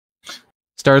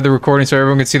Started the recording so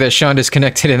everyone can see that Sean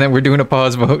disconnected and that we're doing a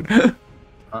pause vote.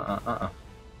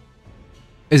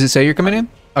 Is it say you're coming in?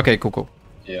 Okay, cool, cool.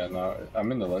 Yeah, no,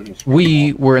 I'm in the legend screen.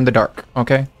 We were in the dark,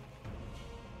 okay?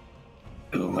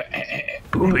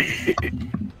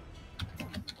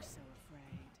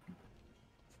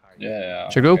 Yeah.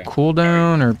 Should I go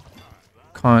cooldown or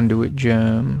conduit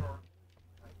gem?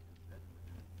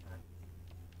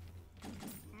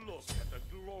 Look at the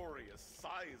glorious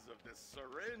size of this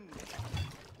syringe.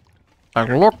 Like,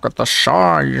 look at the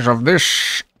size of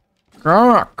this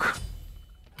cock.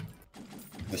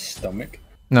 The stomach?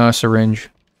 No, syringe.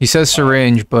 He says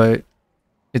syringe, but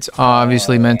it's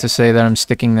obviously meant to say that I'm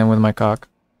sticking them with my cock.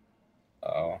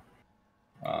 Oh.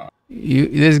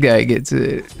 This guy gets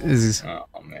it. Oh,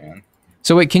 man.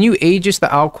 So wait, can you Aegis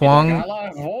the Ao Kuang?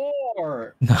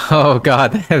 Oh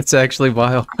god, that's actually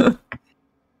vile.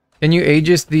 Can you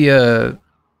Aegis the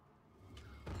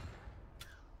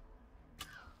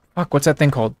fuck, what's that thing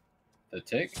called? The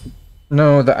tick?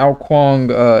 No, the Ao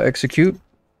Kuang execute?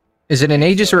 Is it an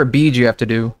Aegis or a bead you have to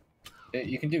do?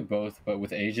 You can do both, but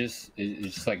with Aegis,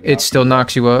 it's just like... It still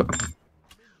knocks you up.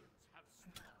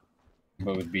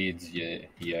 But with beads, yeah,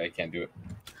 I can't do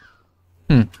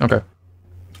it. Okay.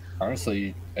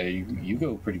 Honestly, you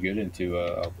go pretty good into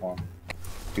Alpon.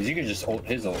 Because you can just ult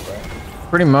his ult, right?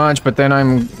 Pretty much, but then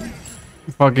I'm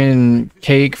fucking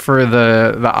cake for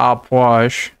the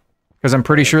Apwash. Because I'm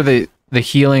pretty sure that the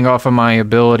healing off of my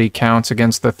ability counts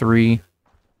against the 3.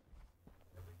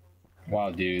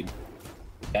 Wow, dude.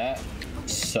 That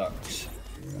sucks.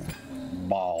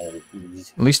 Balls.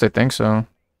 At least I think so.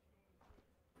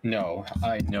 No,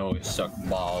 I know it sucked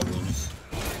balls.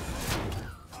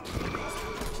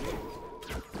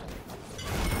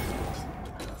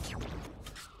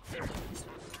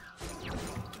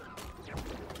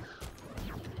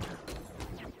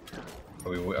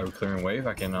 Are we clearing wave?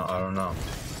 I don't know.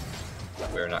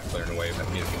 We're not clearing wave.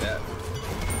 I need to do that.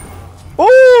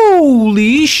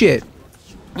 Holy shit!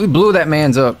 We blew that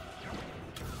man's up.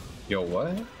 Yo,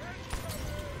 what?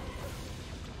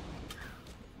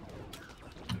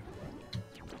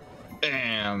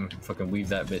 Damn! Fucking weave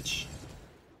that bitch.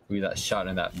 Weave that shot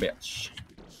in that bitch.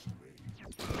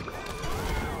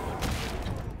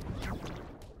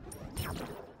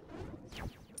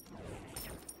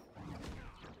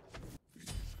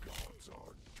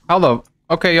 Hello.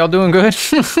 Okay, y'all doing good?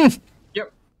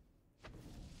 Yep.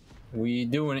 We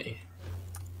doing it.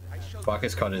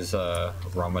 Bacchus caught his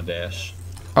Ramadash.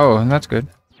 Oh, and that's good.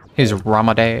 His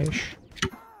Ramadash.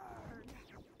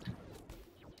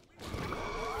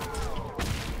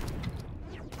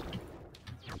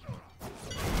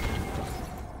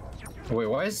 Wait,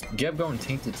 why is Geb going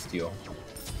tainted steel?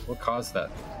 What caused that?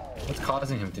 What's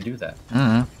causing him to do that?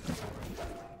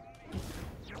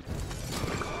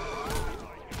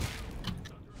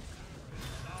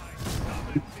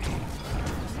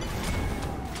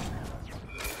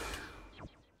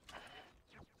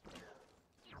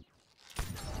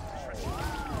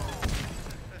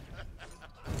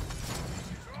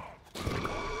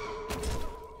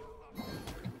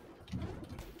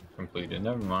 Completed.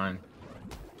 Never mind.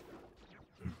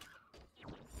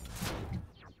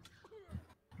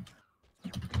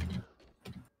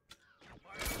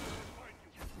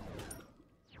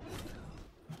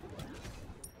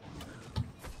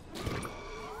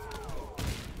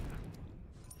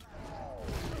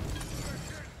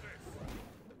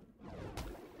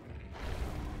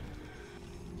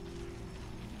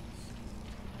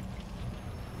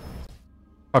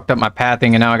 Fucked up my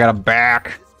pathing and now I got a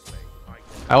back.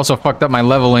 I also fucked up my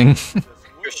leveling.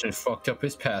 Christian fucked up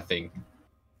his pathing.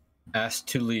 Asked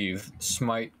to leave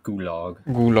Smite Gulag.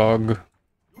 Gulag.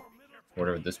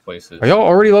 Whatever this place is. Are y'all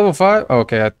already level 5? Oh,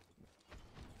 okay.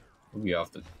 We'll be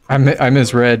off the... I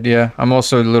misread, yeah. I'm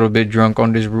also a little bit drunk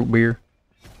on this root beer.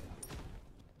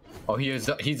 Oh, he's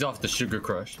off the sugar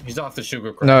crush. He's off the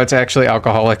sugar crush. No, it's actually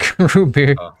alcoholic root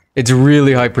beer. It's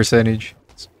really high percentage.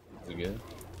 Is it good?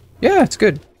 Yeah, it's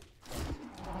good.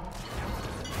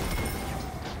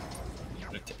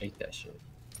 To eat that shit.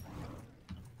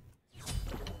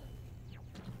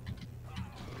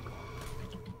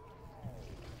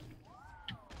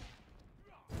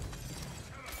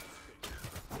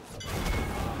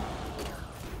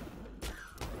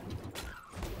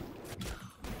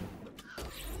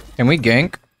 Can we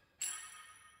gank?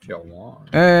 If y'all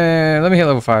want. Let me hit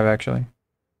level 5 actually.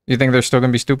 You think they're still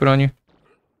gonna be stupid on you?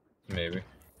 Maybe.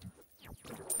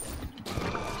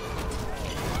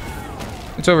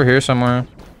 It's over here somewhere.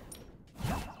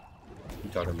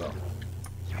 What are you talking about?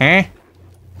 Huh?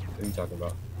 What are you talking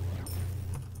about?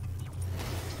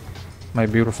 My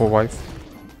beautiful wife.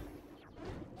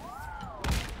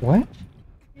 What?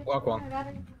 Walk one.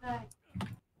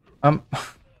 I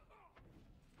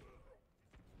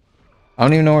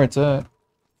don't even know where it's at.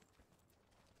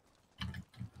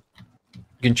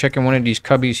 You can check in one of these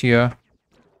cubbies here.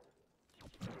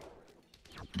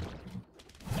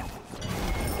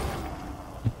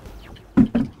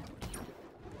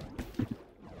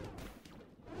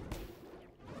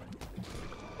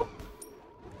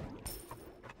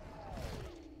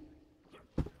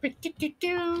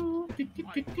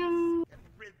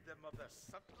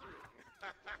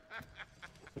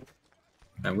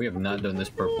 And we have not done this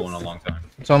purple in a long time.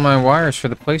 It's all my wires for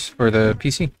the place for the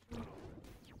PC.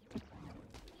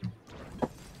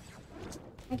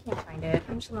 I can't find it.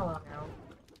 I'm just gonna log out.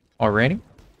 Already?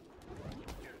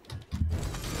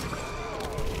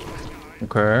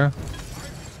 Okay.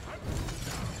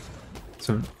 It's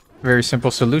a very simple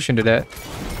solution to that.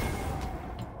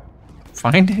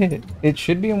 Find it. It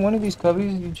should be in one of these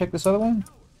cubbies. You check this other one?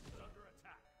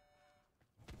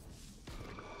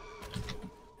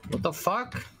 What the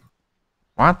fuck?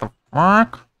 What the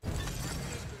fuck?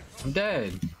 I'm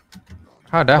dead.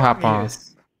 How'd that hop on?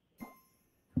 Yes.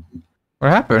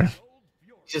 What happened?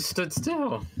 Just stood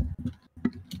still.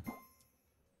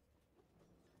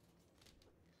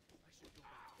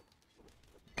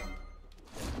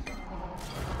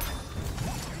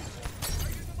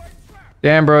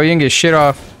 Damn, bro, you can get shit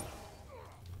off.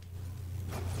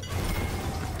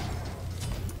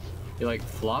 He like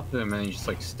flopped him and he just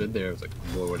like stood there. It was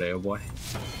like, boy, what a boy.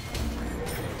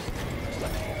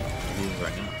 He is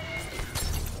right now.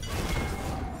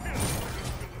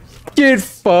 Get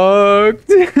fucked.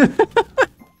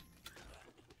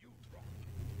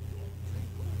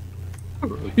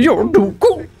 Yo, dude,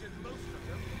 cool.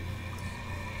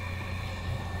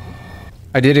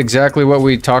 I did exactly what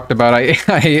we talked about.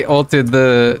 I ulted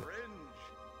the...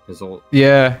 His old...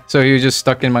 Yeah, so he was just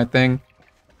stuck in my thing.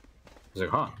 He's like,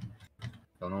 huh.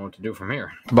 Don't know what to do from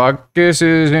here. Bacchus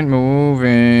isn't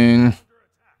moving.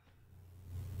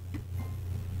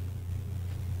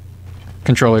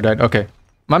 Controller died. Okay.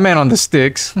 My man on the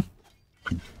sticks.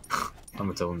 I'm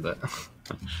gonna tell him that.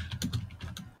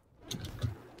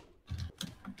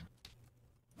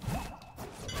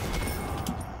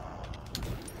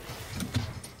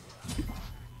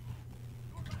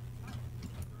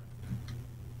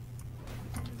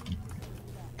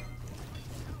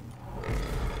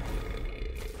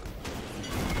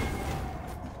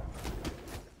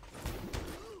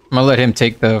 I'm gonna let him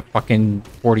take the fucking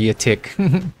 40 a tick.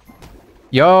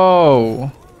 Yo!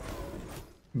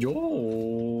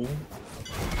 Yo!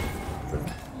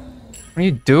 What are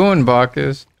you doing,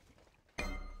 Bacchus?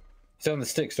 He's on the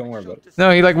sticks, don't worry about it.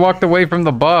 No, he like walked away from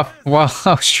the buff while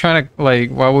I was trying to,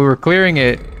 like, while we were clearing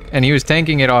it. And he was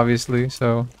tanking it, obviously,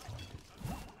 so...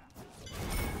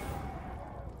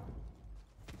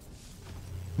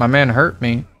 My man hurt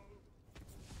me.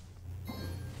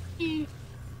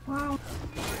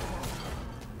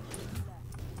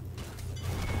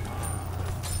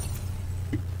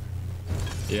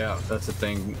 Yeah, that's the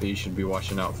thing that you should be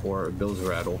watching out for. Bill's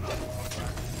rattle.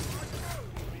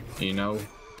 You know?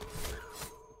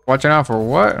 Watching out for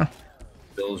what?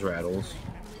 Bill's rattles.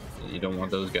 You don't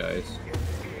want those guys.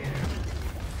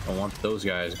 Don't want those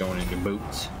guys going into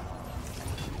boots.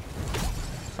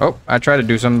 Oh, I tried to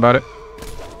do something about it.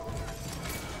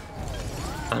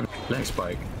 Lag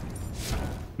spike.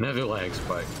 Never lag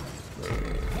spike.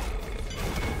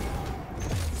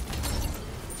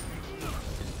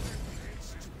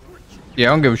 Yeah,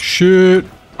 I don't give a shit.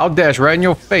 I'll dash right in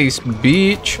your face,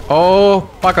 bitch. Oh,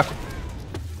 fucker.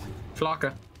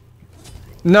 Flocka.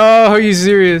 No, are you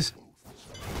serious?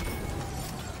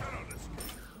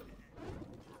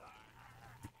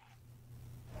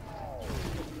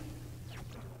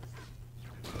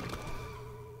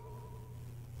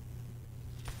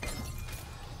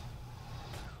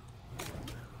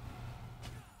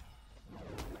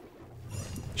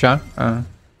 Sean? Yeah.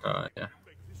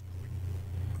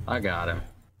 I got him.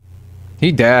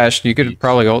 He dashed. You could Beats.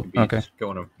 probably ult. Beats. Okay. Go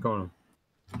on him. Go on him.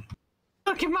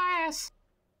 Look at my ass!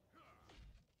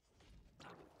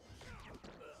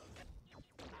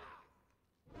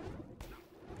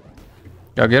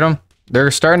 Y'all get him? They're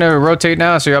starting to rotate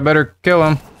now, so y'all better kill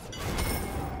him.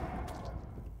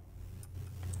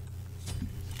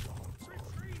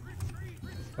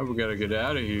 Oh, we gotta get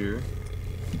out of here.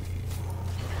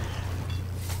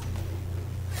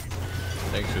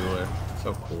 Thanks, Ula.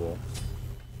 So cool.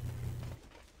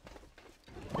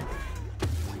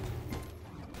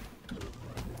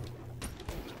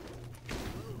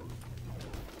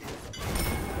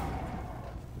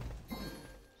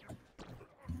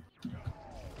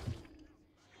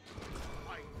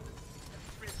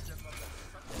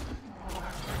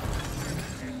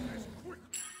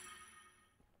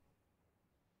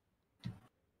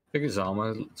 think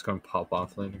Zama is gonna pop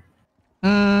off later.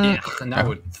 Mm, Yeah,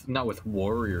 not with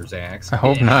Warrior's Axe. I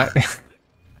hope Yeah. not.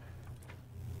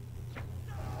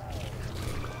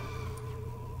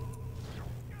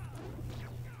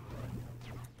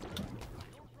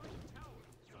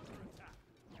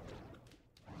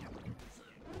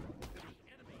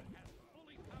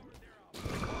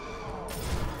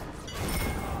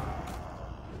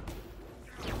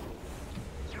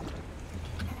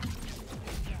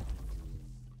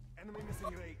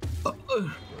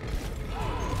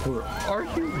 Where are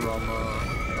you, Rama?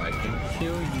 I can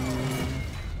kill you.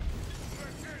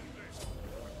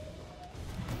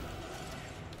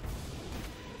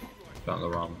 Found the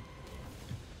Rama.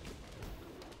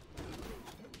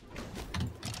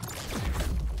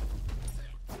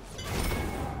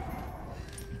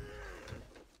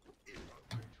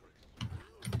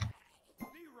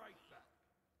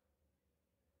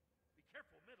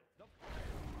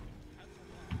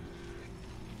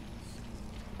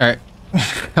 Alright.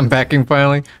 I'm backing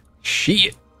finally.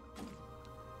 Shit.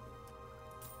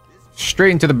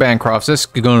 Straight into the Bancrofts. This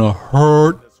is gonna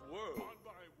hurt.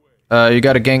 You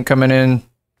got a gank coming in.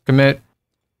 Commit.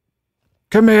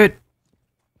 Commit!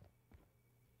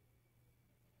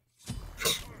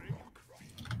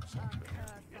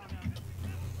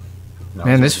 No,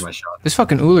 Man, this this is my shot. this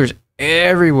fucking Ullr's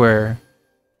everywhere.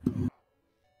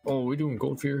 Oh, we doing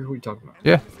Gold Fury? Who are you talking about?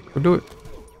 Yeah, go do it.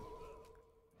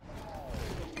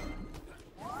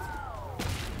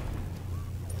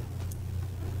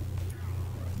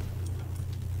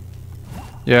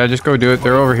 Yeah, just go do it.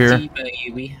 They're over here.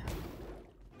 Baby.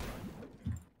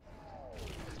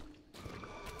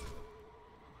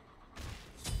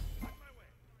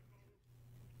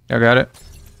 Y'all got it?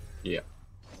 Yeah.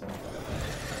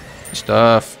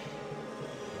 Stuff.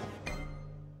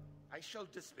 I shall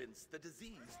dispense the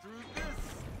disease through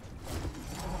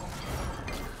this.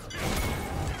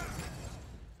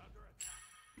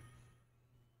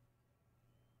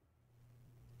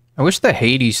 I wish the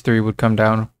Hades 3 would come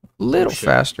down a little shit.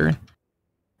 faster.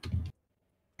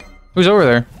 Who's over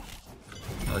there?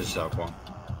 I just saw one.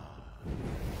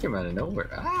 Came out of nowhere.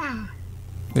 Ah.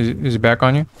 Is he back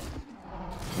on you?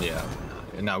 Yeah.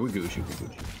 Nah, we Gucci. We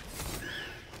Gucci.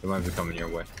 It might be coming your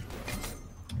way.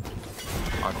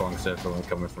 Aquang's definitely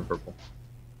coming from purple.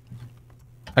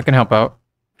 I can help out.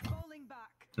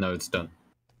 No, it's done.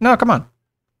 No, come on.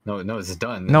 No, it's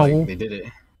done. No. Like, they did it.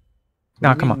 No,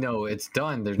 What do come you on. mean, no, it's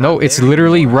done. They're No, not it's there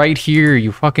literally anymore. right here,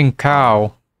 you fucking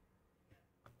cow.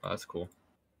 Oh, that's cool.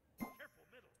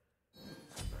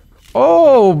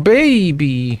 Oh,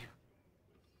 baby.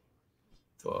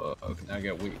 Fuck, now I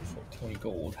gotta wait for 20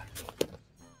 gold.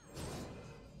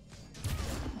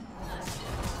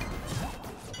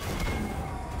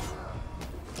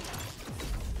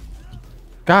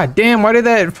 God damn, why did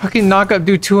that fucking knockup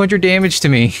do 200 damage to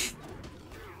me?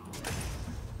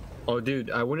 Oh,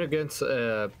 dude, I went against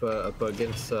a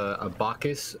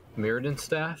Bacchus Mirrodin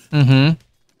staff. Mm-hmm.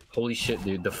 Holy shit,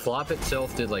 dude. The flop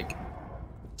itself did like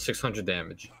 600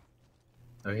 damage.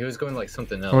 I mean, he was going like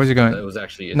something else. Where's he going? That was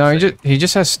actually No, insane. he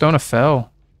just has Stone of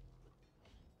Fell.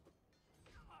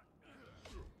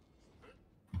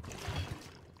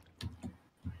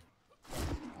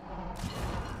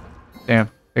 Damn,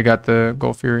 they got the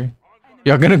Gold Fury.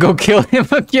 Y'all gonna go kill him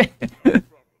again?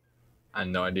 I had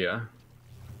no idea.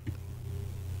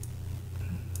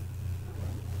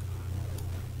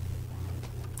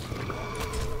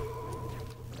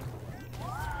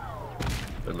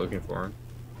 They're looking for him.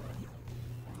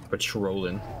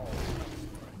 Patrolling.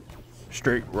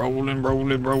 Straight rolling,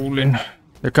 rolling, rolling.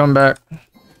 They're coming back.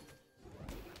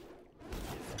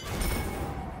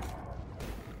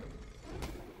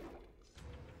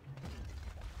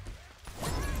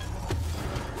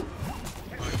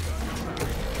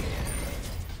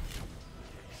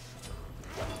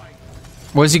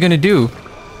 What's he gonna do?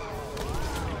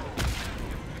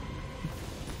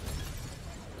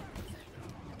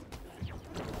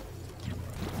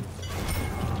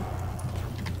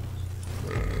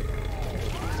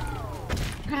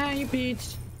 Ah, you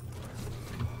bitch.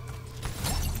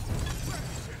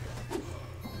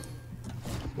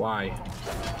 Why?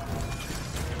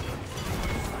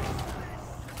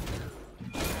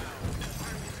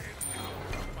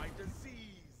 My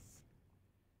disease.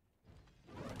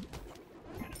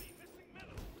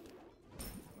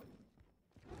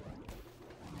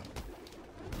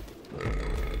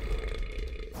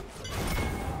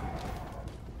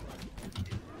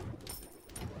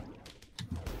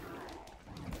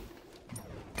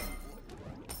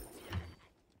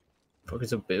 Fuck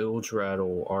is a bilge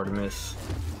rattle, Artemis?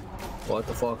 What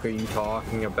the fuck are you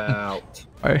talking about?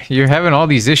 You're having all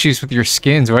these issues with your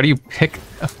skins. Why do you pick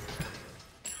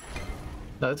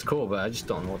No, that's cool, but I just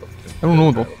don't know what the fuck. I don't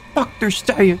know what the fuck they're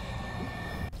saying.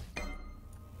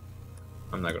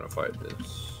 I'm not gonna fight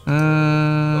this.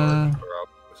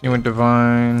 You went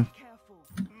divine.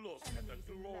 Look at the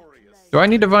glorious Do I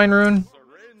need divine rune?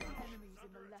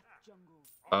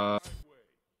 syringe.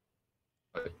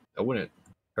 I wouldn't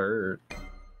hurt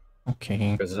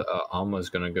Okay. because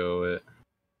Alma's gonna go it.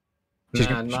 She's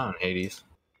Nah, gonna- not on Hades.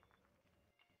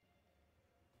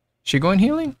 She going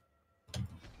healing?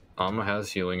 Alma has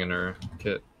healing in her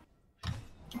kit,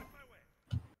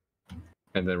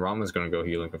 and then Rama's gonna go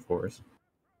healing, of course.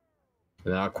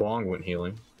 And now Kwong went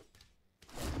healing.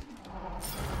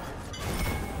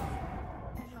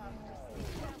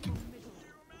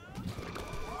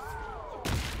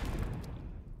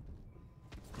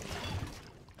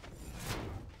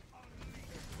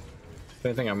 If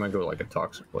anything, I'm gonna go like a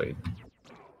toxic blade.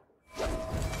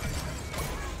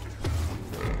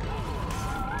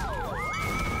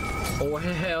 Oh, what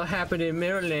the hell happened in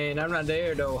Maryland? I'm not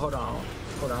there though. Hold on,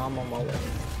 I'm on my way.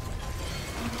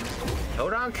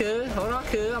 Hold on, cuz.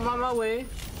 I'm on my way.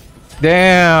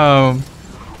 Damn.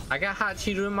 I got hot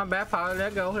Cheeto in my back pocket.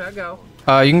 There go.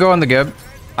 You can go on the Geb.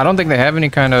 I don't think they have any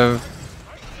kind of...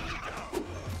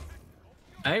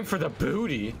 Aim for the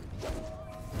booty.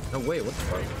 No, wait, what the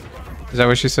fuck? Is that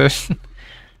what she said?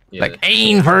 Yeah. Like,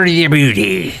 aim for the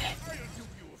booty.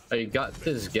 I got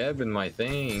this Geb in my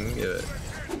thing.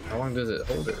 How long does it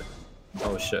hold it?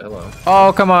 Oh shit, hello.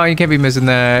 Oh, come on. You can't be missing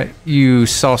that, you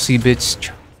saucy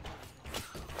bitch.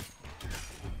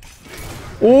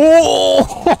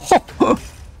 Oh!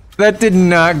 That did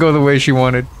not go the way she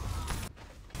wanted.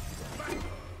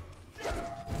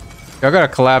 Y'all gotta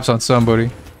collapse on somebody.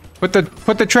 Put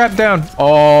the trap down.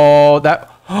 Oh, that...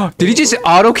 Did he just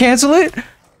auto-cancel it?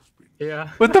 Yeah.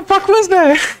 What the fuck was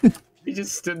that? He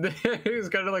just stood there. He was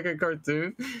kind of like a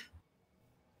cartoon.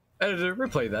 Editor,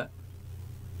 replay that.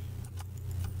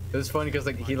 It was funny because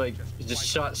like he just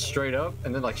shot straight up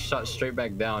and then like shot straight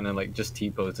back down and like just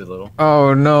T-posed a little.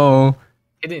 Oh, no.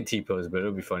 It didn't T-pose, but it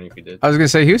would be funny if he did. I was gonna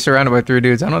say, he was surrounded by 3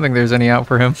 dudes. I don't think there's any out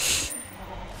for him.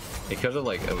 He could have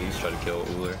like at least tried to kill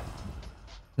Uller.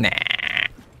 Nah.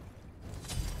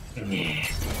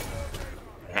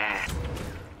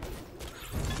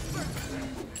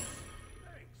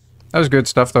 That was good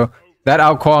stuff, though. That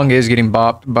Ao Kuang is getting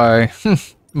bopped by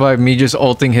by me just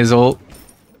ulting his ult.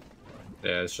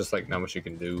 Yeah, it's just like not much you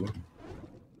can do.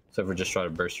 Except for just try to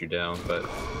burst you down, but you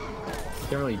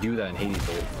can't really do that in Hades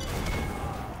ult.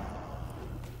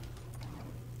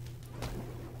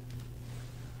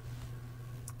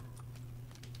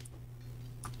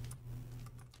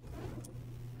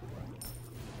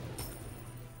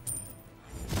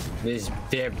 This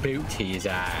their booty his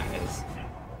eyes.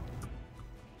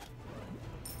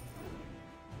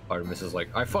 Artemis is like,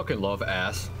 I fucking love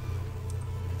ass.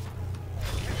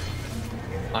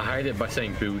 I hide it by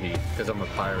saying booty, because I'm a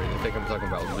pirate. I think I'm talking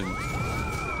about loot.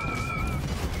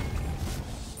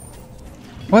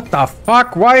 What the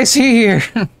fuck? Why is he here?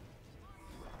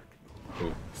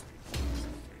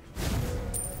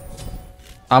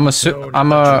 I'm a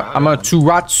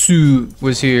Turatsu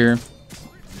was here.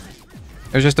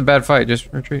 It was just a bad fight. Just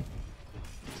retreat.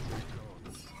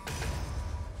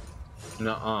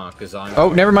 Nuh-uh, because I'm... Oh,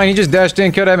 never mind. He just dashed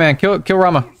in. Kill that man. Kill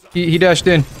Rama. He dashed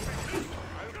in.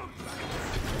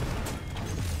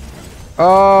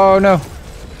 Oh, no.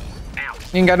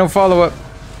 He ain't got no follow-up.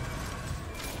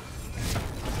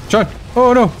 Sean.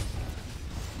 Oh, no.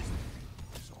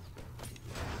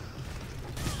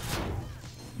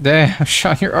 Damn,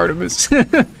 Sean, you're Artemis.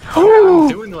 I'm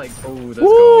doing like, oh, let's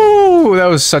go. Ooh, that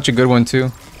was such a good one,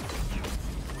 too.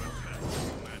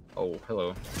 Oh,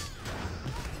 hello.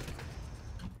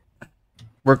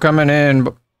 We're coming in,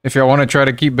 but if y'all want to try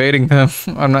to keep baiting them,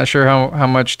 I'm not sure how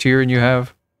much tier you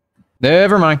have.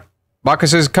 Never mind. Bacchus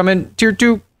says, come in, tier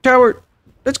 2 tower.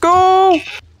 Let's go!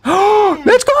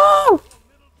 Let's go!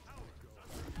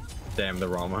 Damn, the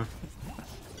Rama.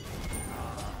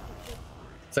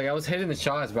 It's like I was hitting the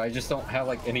shots, but I just don't have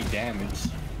like any damage.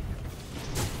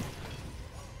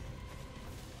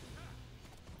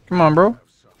 Come on, bro.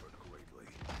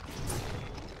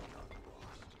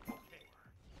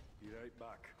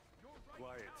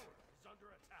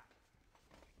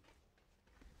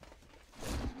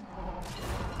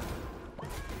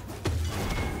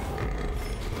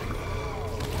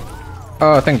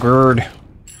 Oh, thank God.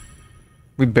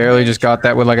 We barely just got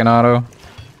that with like an auto.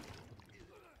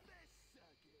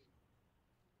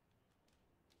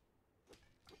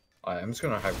 I'm just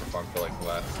gonna hyper farm for like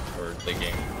last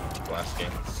game. What the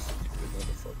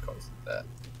fuck caused that?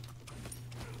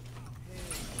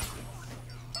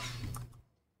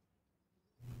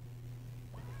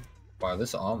 Wow,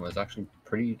 this Alma is actually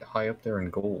pretty high up there in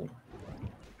gold.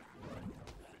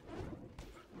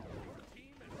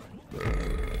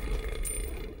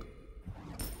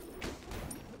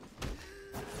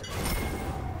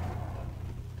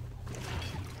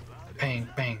 Bang,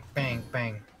 bang, bang,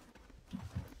 bang.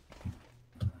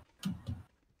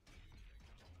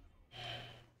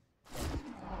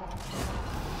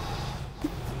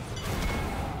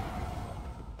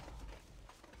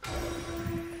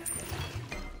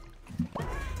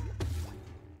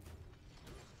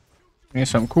 Need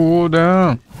some cool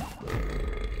down.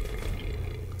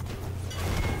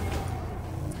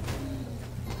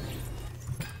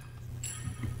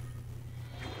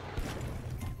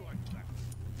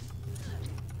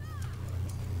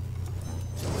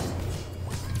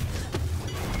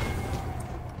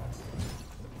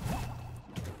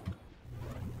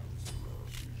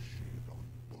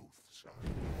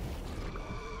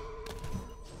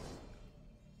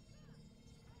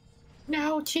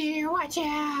 No, cheer, watch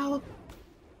out!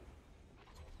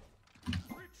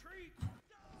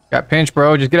 Got pinched,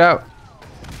 bro. Just get out.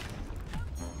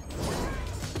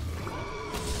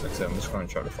 Like I said, I'm just going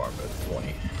to try to farm at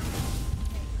 20.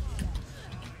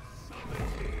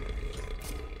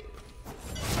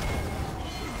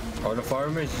 Are the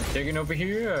farmers taking over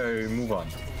here or move on?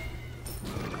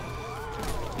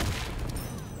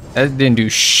 That didn't do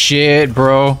shit,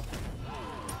 bro.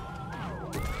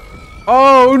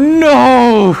 Oh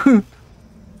no!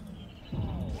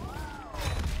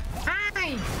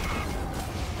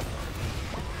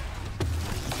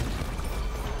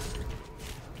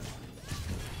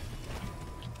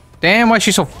 Damn, why is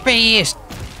she so fast?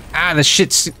 Ah, this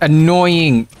shit's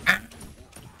annoying. Ah.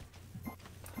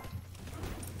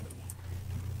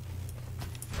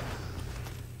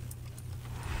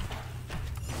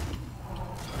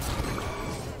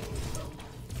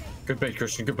 Good bait,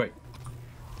 Christian, good bait.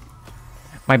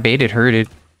 My bait, it hurted.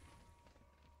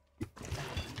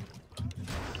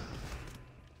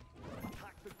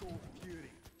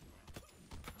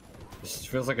 This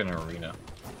feels like an arena.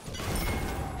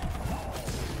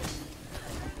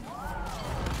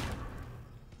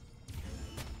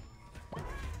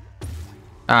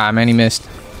 Ah, man, he missed.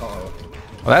 Uh-oh.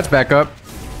 Well, that's back up.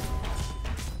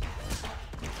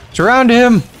 Surround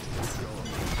him!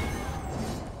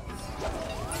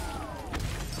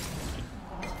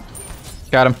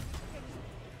 Got him.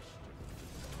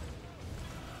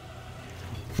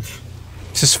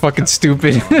 This is fucking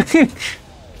stupid.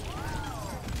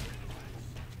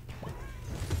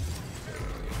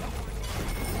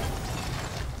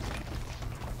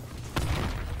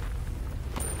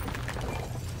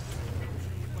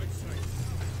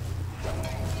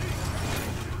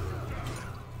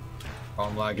 Oh,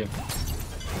 I'm lagging.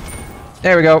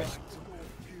 There we go.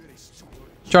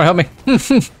 Trying to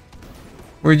help me.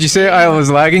 Would you say I was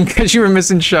lagging because you were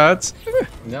missing shots?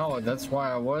 No, that's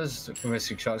why I was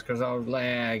missing shots, because I was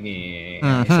lagging.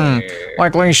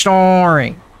 Likely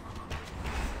story.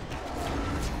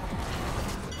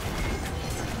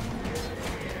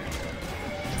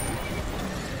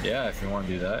 Yeah, if you want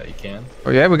to do that, you can.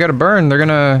 Oh yeah, we gotta burn. They're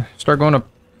gonna start going up.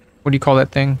 What do you call that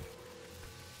thing?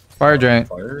 Fire giant.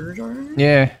 Fire giant?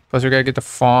 Yeah. Plus we gotta get the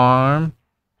farm.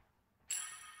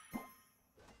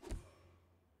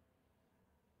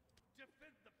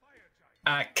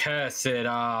 I curse it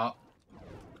up.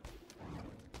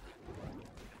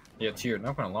 Yeah, Tier,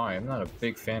 not gonna lie, I'm not a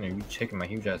big fan of you taking my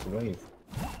huge ass wave.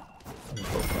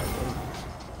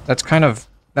 That's kind of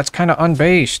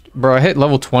unbased, bro. I hit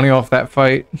level 20 off that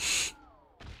fight.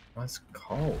 Let's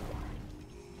go.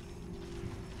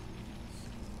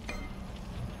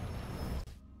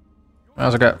 I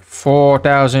also got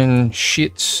 4,000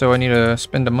 shits, so I need to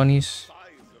spend the monies.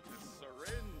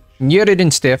 Get it in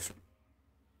stiff.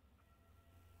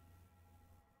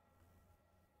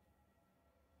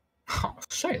 Oh,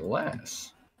 say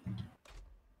less.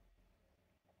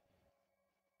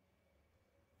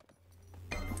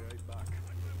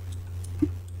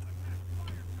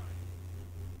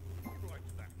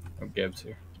 Oh, Gibbs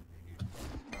here.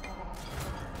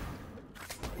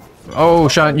 Oh,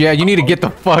 Sean, yeah, you need to get the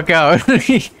fuck out.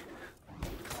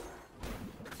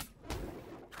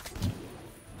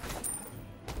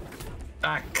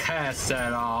 I curse it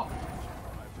up.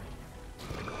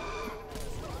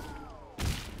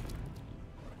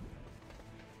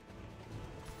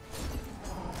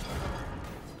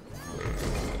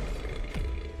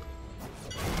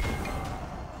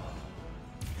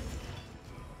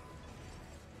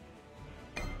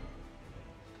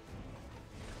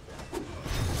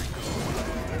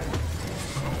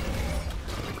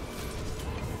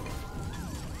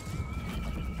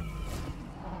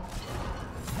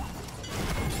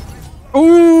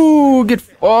 Ooh!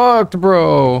 fucked,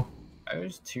 bro. I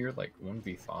was tier like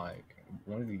 1v5,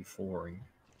 1v4.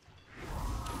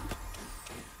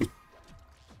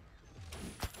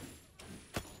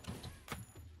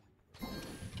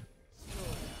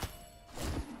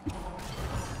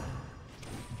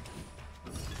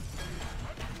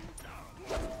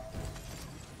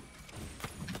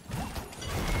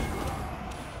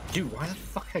 Dude, why the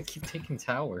fuck I keep taking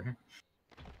tower?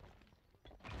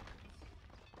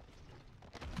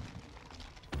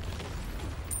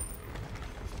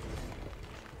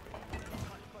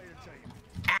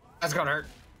 That's gonna hurt.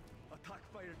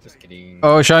 Just kidding.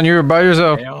 Oh, Sean, you were by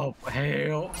yourself. Help!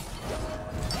 Help!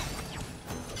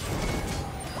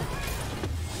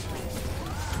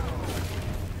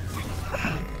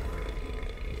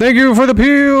 Thank you for the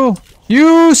peel,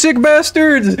 you sick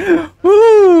bastards!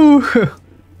 Woo!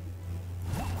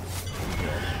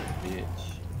 Bitch.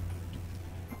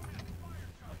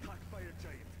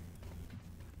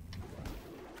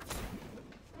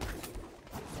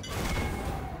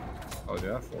 Oh, do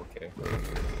I have 4K?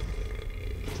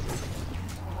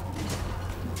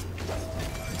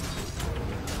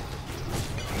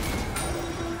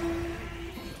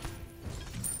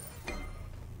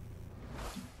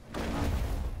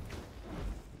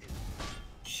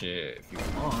 Shit, if you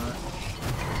want.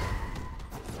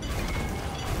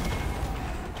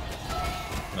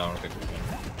 No, I don't think we can.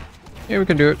 Yeah, we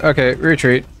can do it. Okay,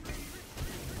 retreat.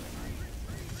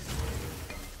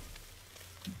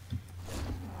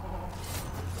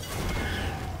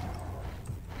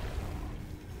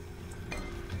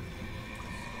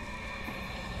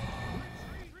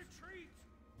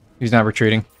 He's not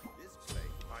retreating.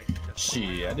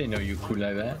 Shit, I didn't know you could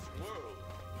like that.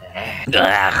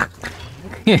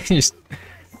 He just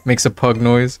makes a pug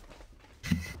noise.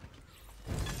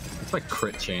 It's like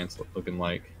crit chance looking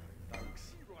like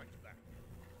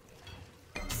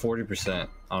 40%.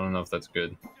 I don't know if that's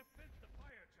good.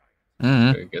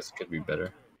 I guess it could be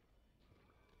better.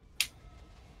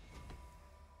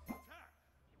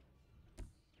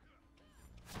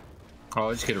 Oh,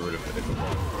 I'll just get rid of it.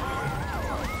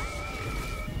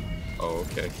 Oh,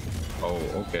 okay. Oh,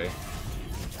 okay.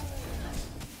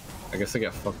 I guess I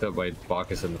got fucked up by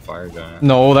Bacchus and the fire giant.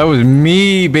 No, that was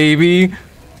me, baby.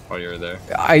 Oh, you were there?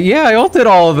 Yeah, I ulted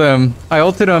all of them. I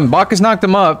ulted them. Bacchus knocked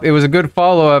them up. It was a good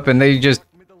follow-up, and they just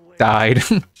died.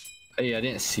 Hey, I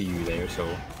didn't see you there, so...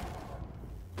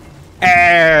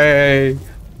 Hey!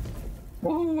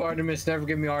 Whoa, Artemis, never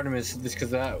give me Artemis. This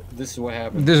is what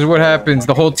happens. This is what happens.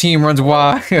 The whole team runs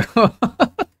wild.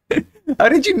 How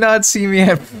did you not see me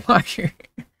at fire?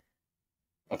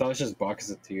 I thought it was just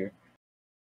Bacchus at tier.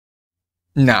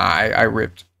 Nah, I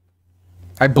ripped.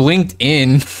 I blinked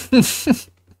in.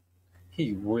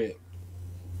 He whipped.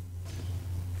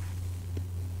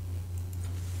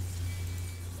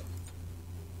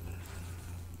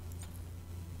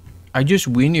 I just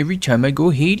win every time I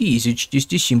go Hades. It's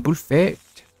just a simple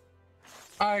fact.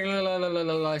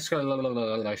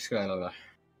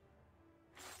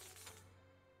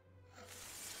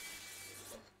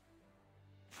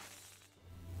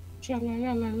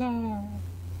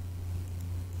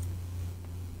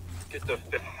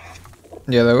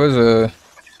 Yeah, that was a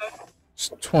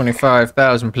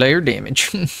 25,000 player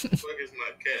damage.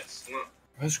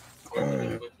 That's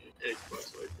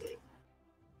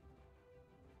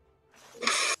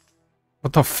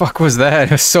What the fuck was that?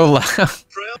 It was so loud. Fred,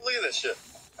 look at this shit.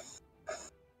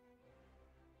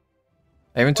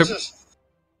 I even took. What's this?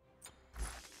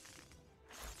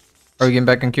 Are we getting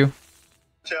back in queue?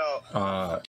 Tell